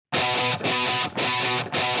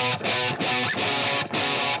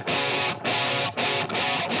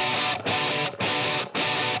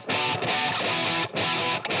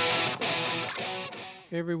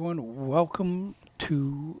everyone, welcome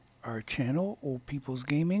to our channel, Old People's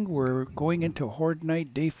Gaming. We're going into Horde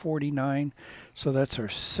Night, day 49, so that's our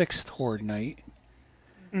 6th Horde Night.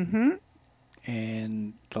 Mm-hmm.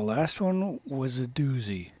 And the last one was a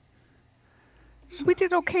doozy. So we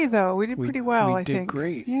did okay, though. We did pretty well, I think. We did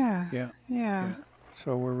great. Yeah.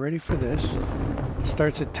 So we're ready for this. It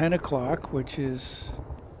starts at 10 o'clock, which is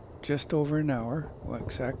just over an hour. Well,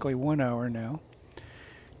 exactly 1 hour now.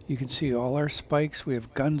 You can see all our spikes. We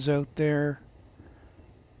have guns out there.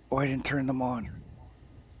 Oh, I didn't turn them on.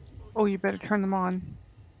 Oh, you better turn them on.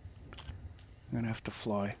 I'm going to have to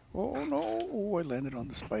fly. Oh, no. Oh, I landed on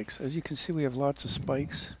the spikes. As you can see, we have lots of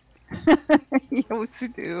spikes. Yes, we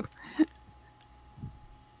do.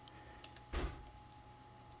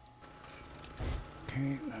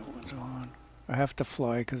 Okay, that one's on. I have to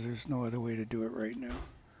fly because there's no other way to do it right now.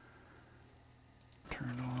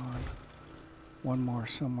 Turn on. One more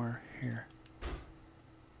somewhere here.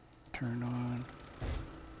 Turn on.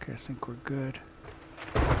 Okay, I think we're good.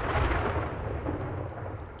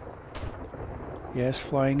 Yes,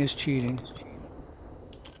 flying is cheating.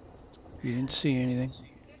 You didn't see anything.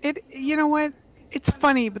 You know what? It's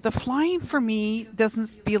funny, but the flying for me doesn't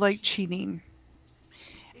feel like cheating.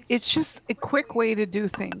 It's just a quick way to do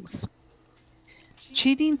things.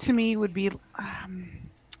 Cheating to me would be,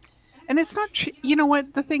 and it's not. You know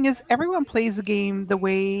what? The thing is, everyone plays the game the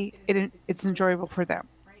way it's enjoyable for them,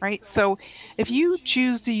 right? So, if you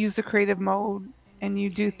choose to use the creative mode and you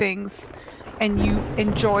do things, and you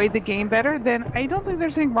enjoy the game better, then I don't think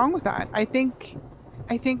there's anything wrong with that. I think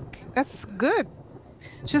that's good.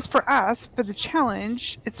 It's just for us, for the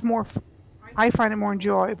challenge, it's more. I find it more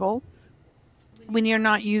enjoyable when you're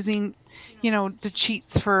not using, the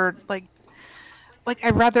cheats for like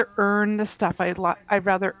I'd rather earn the stuff. I'd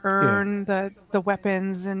rather earn the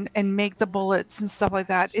weapons and make the bullets and stuff like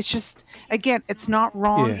that. It's just, again, it's not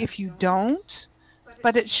wrong if you don't,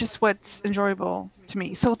 but it's just what's enjoyable to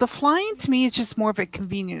me. So the flying to me is just more of a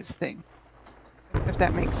convenience thing, if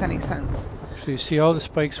that makes any sense. So you see all the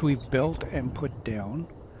spikes we've built and put down.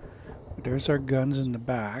 There's our guns in the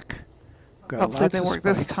back. Hopefully they work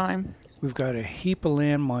this time. We've got a heap of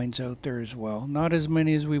landmines out there as well. Not as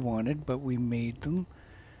many as we wanted, but we made them.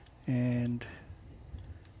 And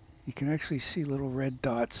you can actually see little red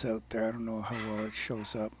dots out there. I don't know how well it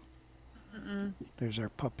shows up. There's our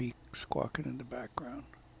puppy squawking in the background.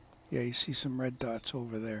 Yeah, you see some red dots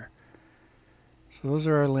over there. So those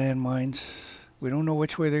are our landmines. We don't know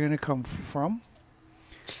which way they're going to come from.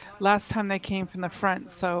 Last time they came from the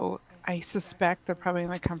front, so I suspect they're probably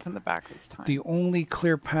going to come from the back this time. The only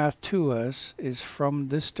clear path to us is from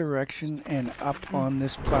this direction and up on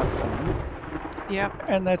this platform. Yep.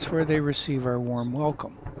 And that's where they receive our warm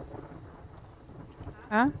welcome.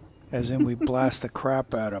 Huh? As in we blast the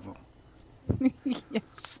crap out of them.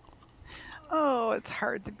 Yes. Oh, it's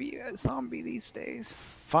hard to be a zombie these days.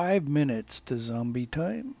 5 minutes to zombie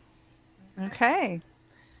time. Okay.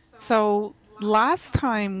 So last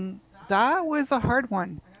time, that was a hard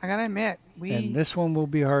one. I gotta admit. And this one will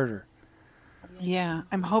be harder. Yeah,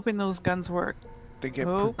 I'm hoping those guns work. They get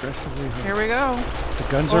progressively harder. Here we go.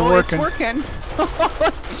 The guns are working. It's working.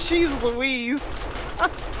 Jeez Louise.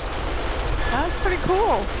 That's pretty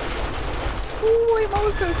cool. Holy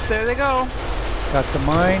Moses. There they go. Got the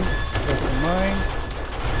mine. Got the mine.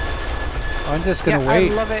 I'm just going to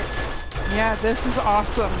wait. I love it. Yeah, this is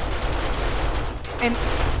awesome. And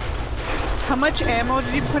how much ammo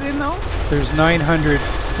did you put in, though? There's 900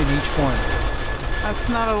 in each one. That's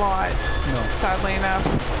not a lot. No. Sadly enough.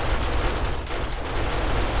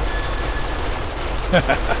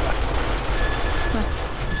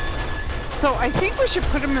 So I think we should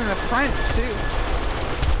put them in the front, too.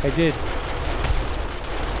 I did.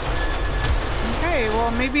 Okay,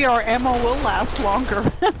 well, maybe our ammo will last longer.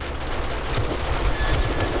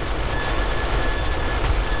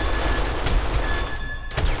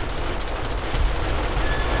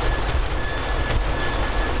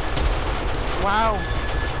 Wow.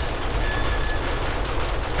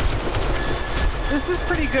 This is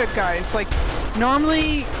pretty good, guys. Like,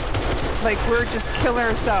 normally, we're just killing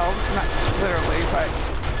ourselves. Not literally, but...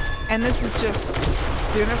 And this is just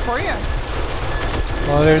doing it for you.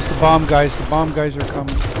 Well, there's the bomb guys. The bomb guys are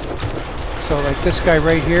coming. So, like this guy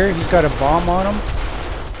right here, he's got a bomb on him.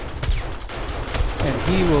 And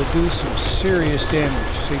he will do some serious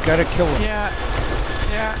damage. So you gotta kill him. Yeah.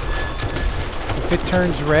 Yeah. If it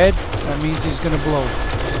turns red, that means he's gonna blow.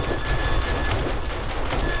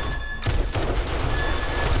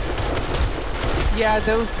 Yeah,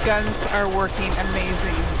 those guns are working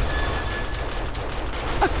amazing.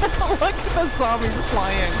 Look at the zombies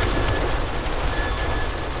flying.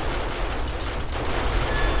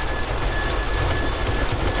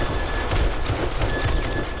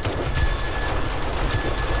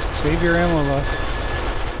 Save your ammo, love.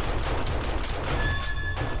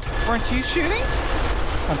 Weren't you shooting?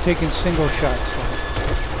 I'm taking single shots. So.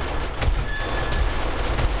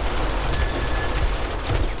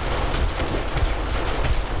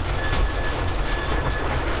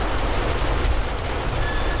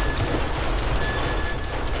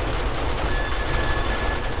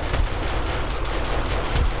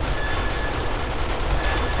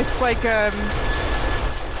 It's like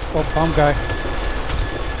Oh, bomb guy.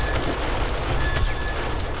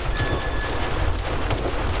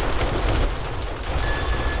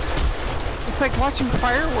 it's like watching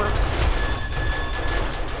fireworks.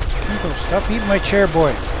 Kingo, stop eating my chair,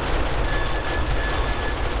 boy.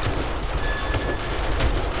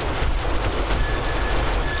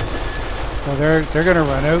 Well, they're gonna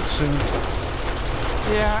run out soon.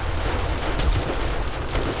 Yeah.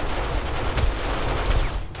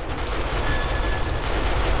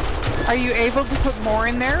 Are you able to put more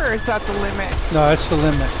in there, or is that the limit? No, that's the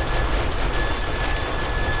limit.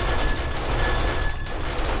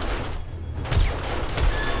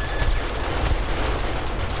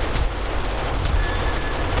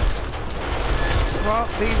 Well,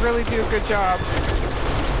 they really do a good job.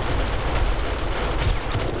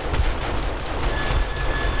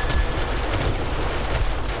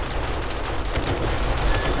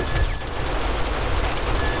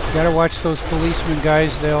 You gotta watch those policemen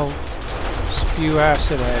guys, they'll spew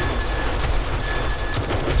acid at you.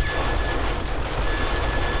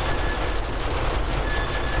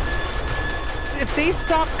 If they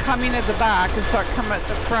stop coming at the back and start coming at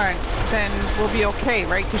the front, then we'll be okay,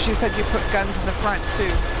 right? Because you said you put guns in the front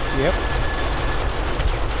too. Yep.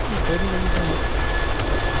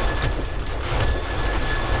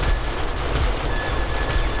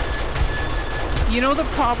 You know the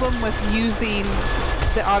problem with using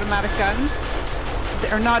the automatic guns?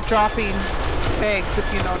 They're not dropping bags,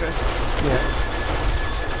 if you notice. Yeah.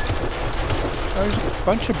 There's a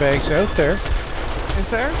bunch of bags out there. Is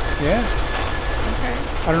there? Yeah. Okay.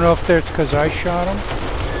 I don't know if that's because I shot them.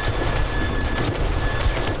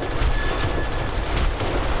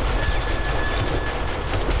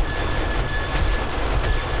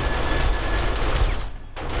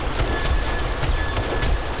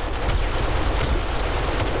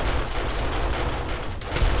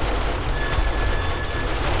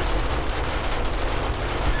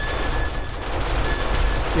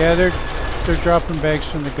 Yeah, they're dropping bags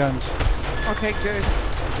from the guns. Okay, good.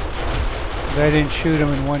 I didn't shoot them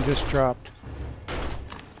and one just dropped.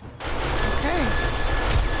 Okay.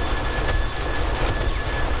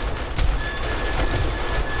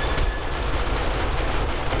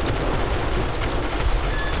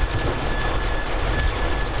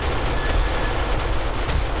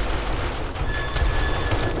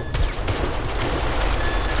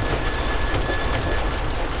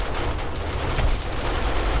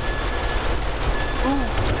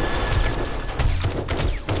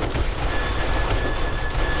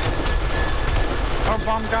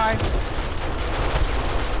 Bomb guy.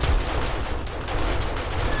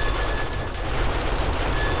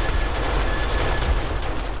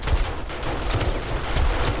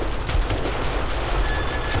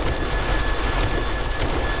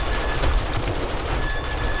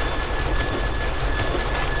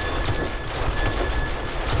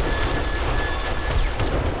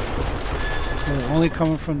 They're only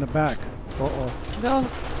coming from the back. Uh-oh. They'll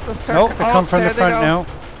start. Nope, they come from the front now.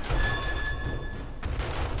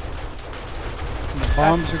 And the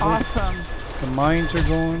bombs That's are going. awesome. The mines are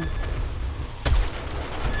going.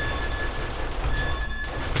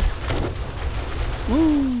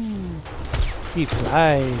 Woo! He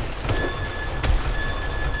flies.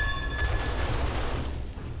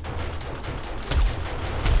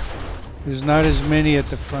 There's not as many at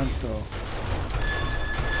the front though.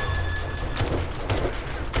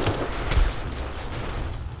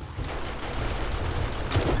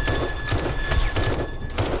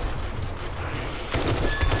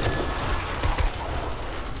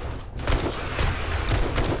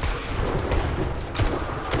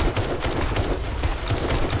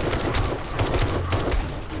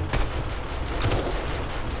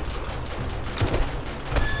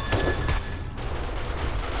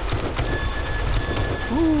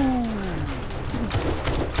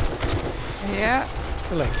 Yeah.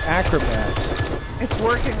 They're like acrobats. It's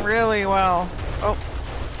working really well. Oh.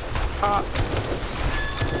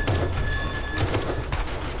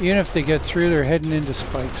 Even if they get through, they're heading into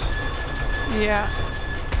spikes. Yeah.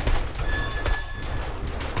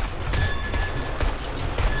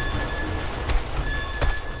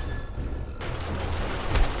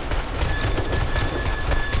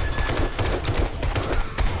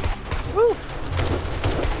 Woo.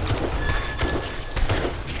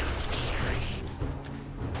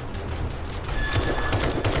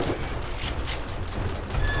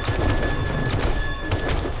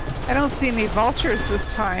 see any vultures this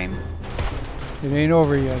time. It ain't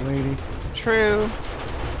over yet, lady. True.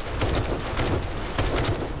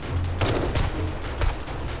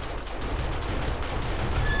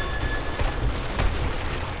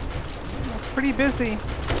 It's pretty busy.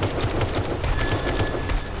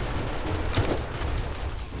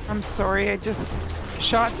 I'm sorry, I just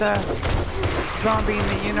shot the zombie in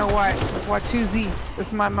the you-know-what. Watusi,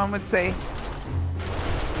 as my mom would say.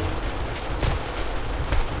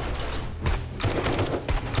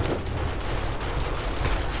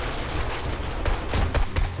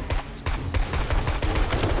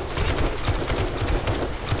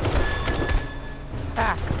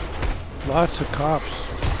 Back. Lots of cops.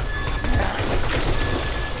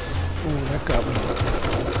 Oh, that got me.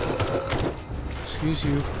 Excuse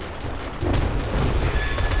you.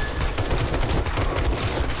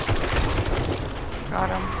 Got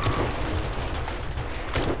him.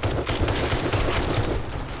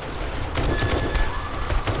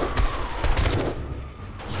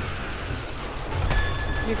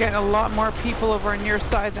 You're getting a lot more people over on your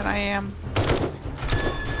side than I am.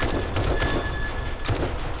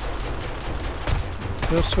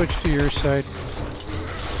 They'll switch to your side.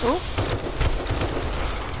 Oh.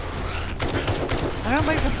 I don't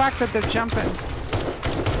like the fact that they're jumping.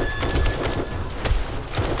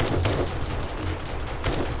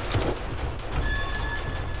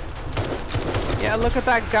 Yeah, look at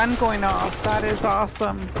that gun going off. That is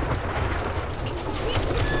awesome.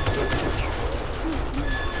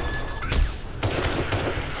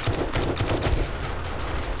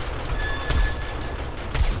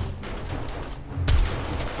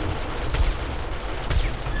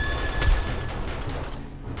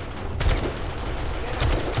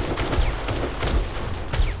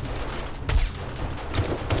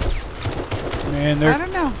 Man, I they're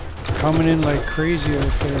don't know. coming in like crazy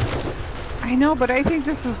out there. I know, but I think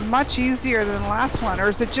this is much easier than the last one. Or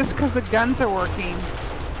is it just because the guns are working?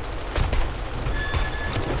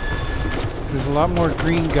 There's a lot more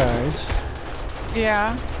green guys.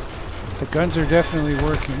 Yeah. The guns are definitely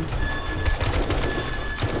working.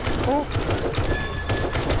 Oh.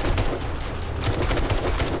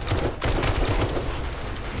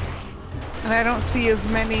 And I don't see as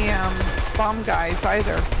many bomb guys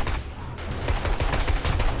either.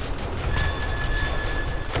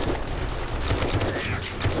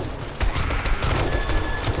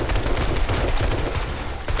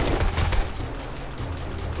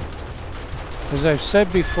 As I've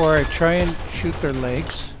said before, I try and shoot their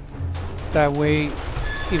legs. That way,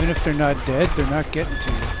 even if they're not dead, they're not getting to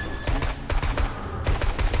you.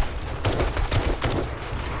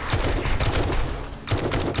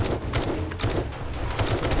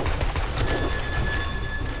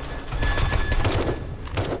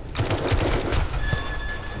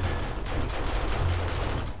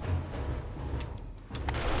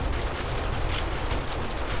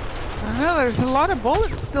 I know there's a lot of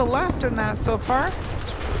bullets still left in that so far.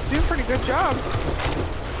 It's doing a pretty good job.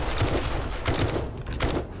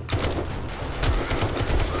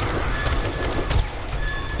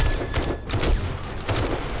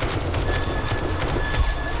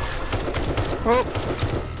 Oh,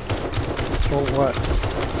 Oh, what?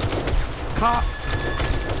 cop.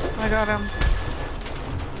 I got him.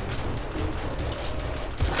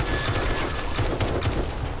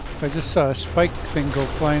 I just saw a spike thing go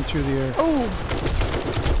flying through the air. Oh.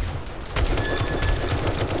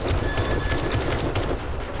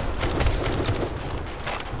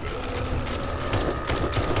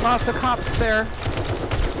 Lots of cops there.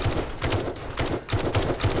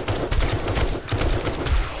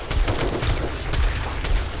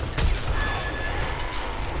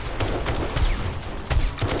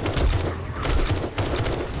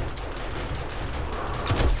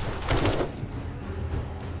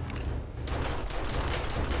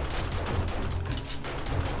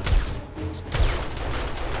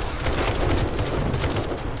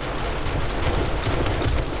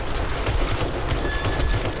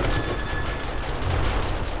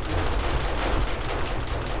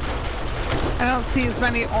 I don't see as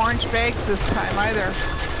many orange bags this time either.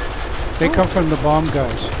 They come from the bomb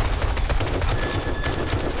guys.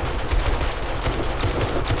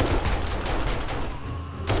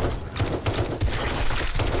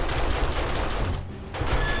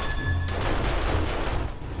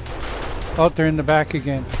 Out there in the back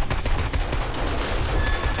again.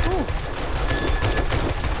 Ooh.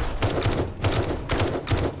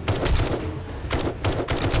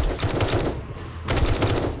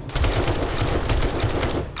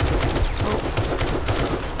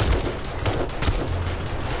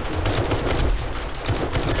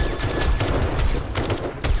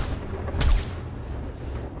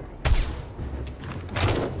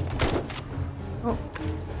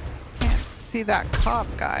 see that cop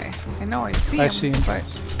guy. I know I see him. I see him. But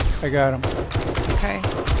I got him. okay.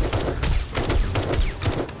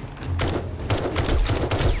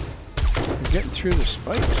 We're getting through the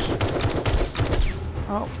spikes.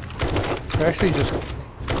 Oh, We're actually just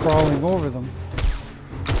crawling over them.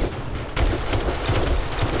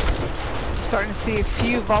 starting to see a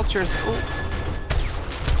few vultures. Ooh.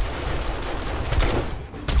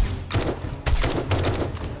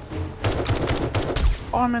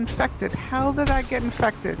 Oh, I'm infected. How did I get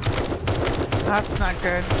infected? That's not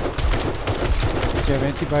good. Do you have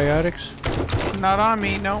antibiotics? Not on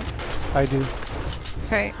me, no. I do.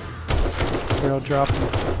 Okay, Here, I'll drop them.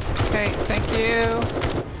 okay, thank you.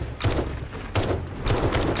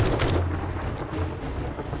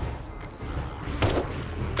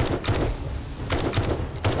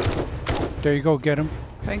 There you go, get him.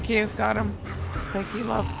 Thank you, got him. Thank you,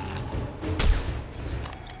 love.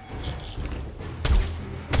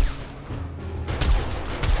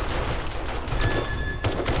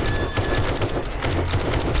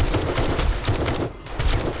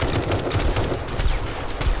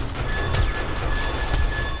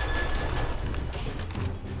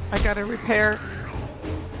 I gotta repair.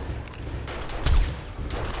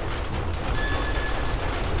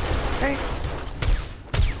 Okay.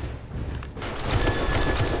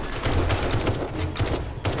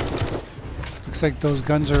 Looks like those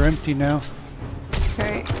guns are empty now.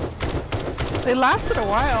 Okay. They lasted a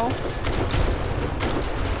while.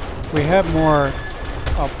 We have more.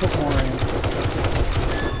 I'll put more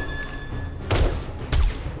in.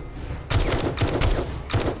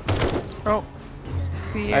 Oh.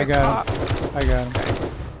 See I a got cop. him. I got him.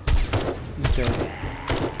 He's dead.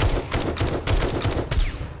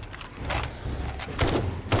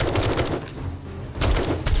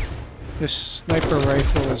 This sniper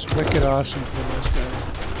rifle is wicked awesome for those guys.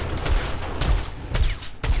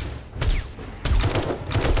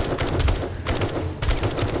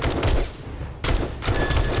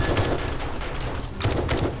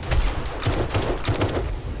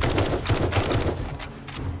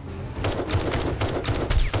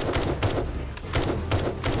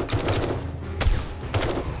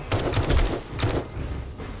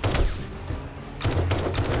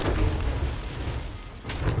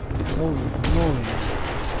 Holy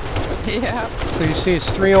moly. Yeah. So you see it's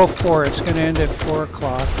 3:04, it's going to end at 4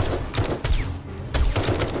 o'clock.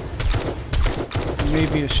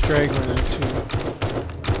 Maybe a straggler or two.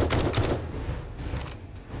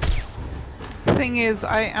 The thing is,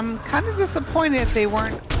 I am kind of disappointed they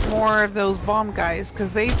weren't more of those bomb guys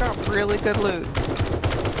because they dropped really good loot.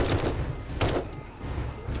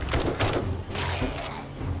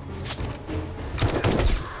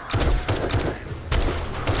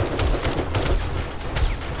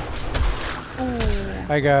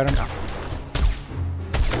 I got him.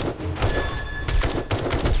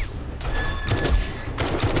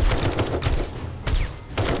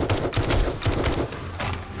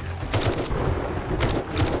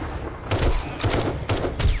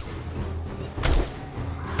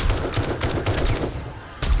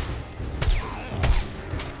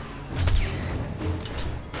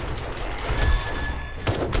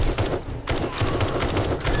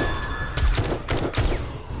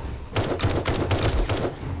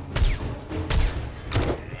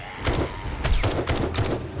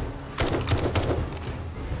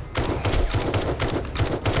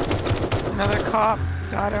 Another cop.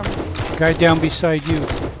 Got him. Guy down beside you. You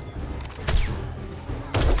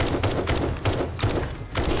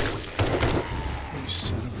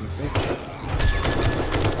son of a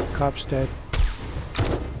bitch. Cop's dead.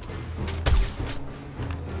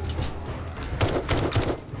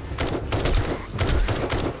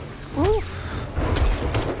 Oof.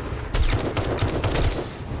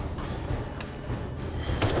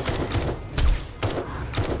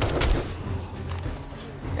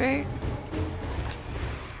 Okay.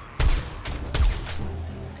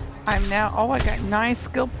 I'm now, oh, I got 9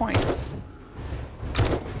 skill points.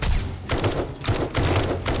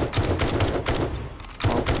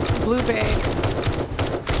 Oh, blue bag.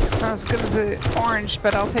 It's not as good as the orange,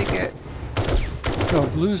 but I'll take it. No,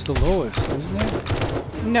 blue's the lowest, isn't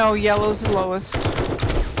it? No, yellow's the lowest.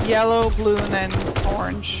 Yellow, blue, and then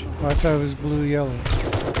orange. Oh, I thought it was blue, yellow.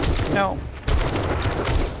 No.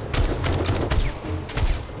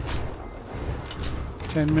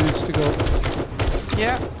 Ten minutes to go.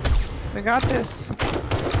 Yeah, we got this.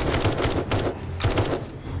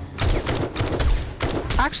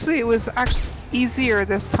 Actually, it was actually easier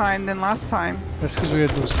this time than last time. That's because we had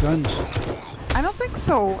those guns. I don't think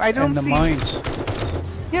so. I don't And the see. mines.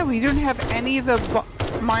 Yeah, we didn't have any of the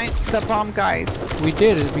bomb guys. We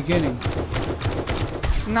did at the beginning.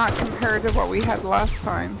 Not compared to what we had last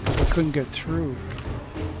time. We couldn't get through.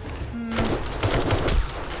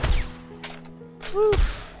 Woo.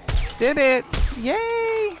 Did it!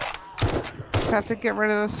 Yay! Just have to get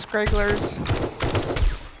rid of the stragglers.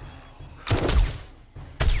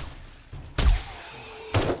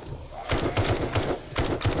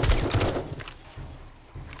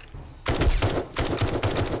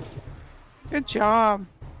 Good job.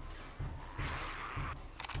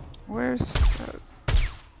 Where's the...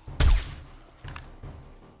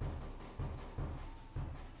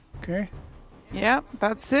 Okay. Yep,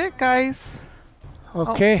 that's it, guys.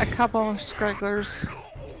 Okay. Oh, a couple of stragglers.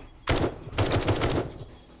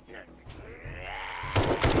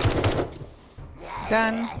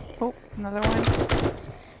 Done. Oh, another one.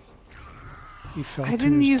 He fell I to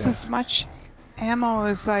didn't his use death. as much ammo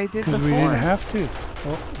as I did before. Because we didn't have to.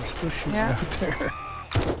 Oh, we're still shooting out there.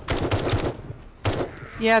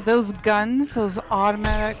 Yeah, those guns, those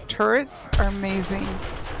automatic turrets are amazing.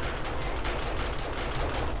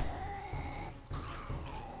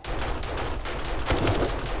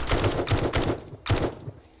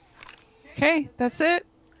 Okay, that's it.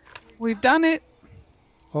 We've done it.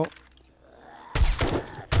 Oh.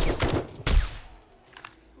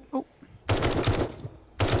 Oh.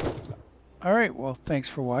 All right, well, thanks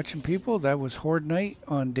for watching, people. That was Horde Night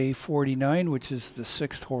on day 49, which is the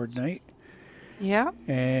 6th Horde Night. Yeah.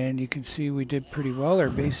 And you can see we did pretty well. Our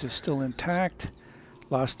base is still intact.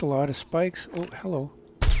 Lost a lot of spikes. Oh, hello.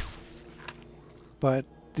 But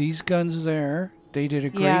these guns there, they did a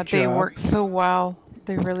great job. Yeah, they worked so well.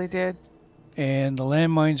 They really did. And the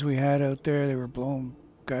landmines we had out there, they were blowing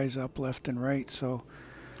guys up left and right. So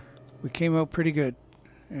we came out pretty good.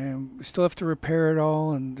 And we still have to repair it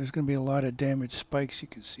all. And there's going to be a lot of damaged spikes. You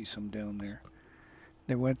can see some down there.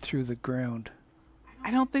 They went through the ground. I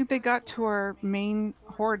don't think they got to our main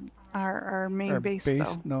horde, our main base,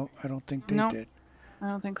 though. No, I don't think they did. I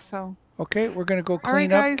don't think so. Okay, we're going to go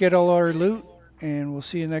clean up, get all our loot, and we'll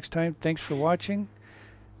see you next time. Thanks for watching.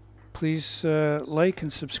 Please like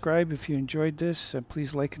and subscribe if you enjoyed this. And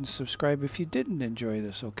please like and subscribe if you didn't enjoy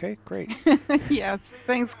this, okay? Great. Yes.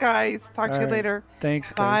 Thanks, guys. Talk to you later.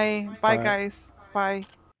 Thanks, guys. Bye. Bye, guys.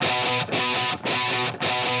 Bye.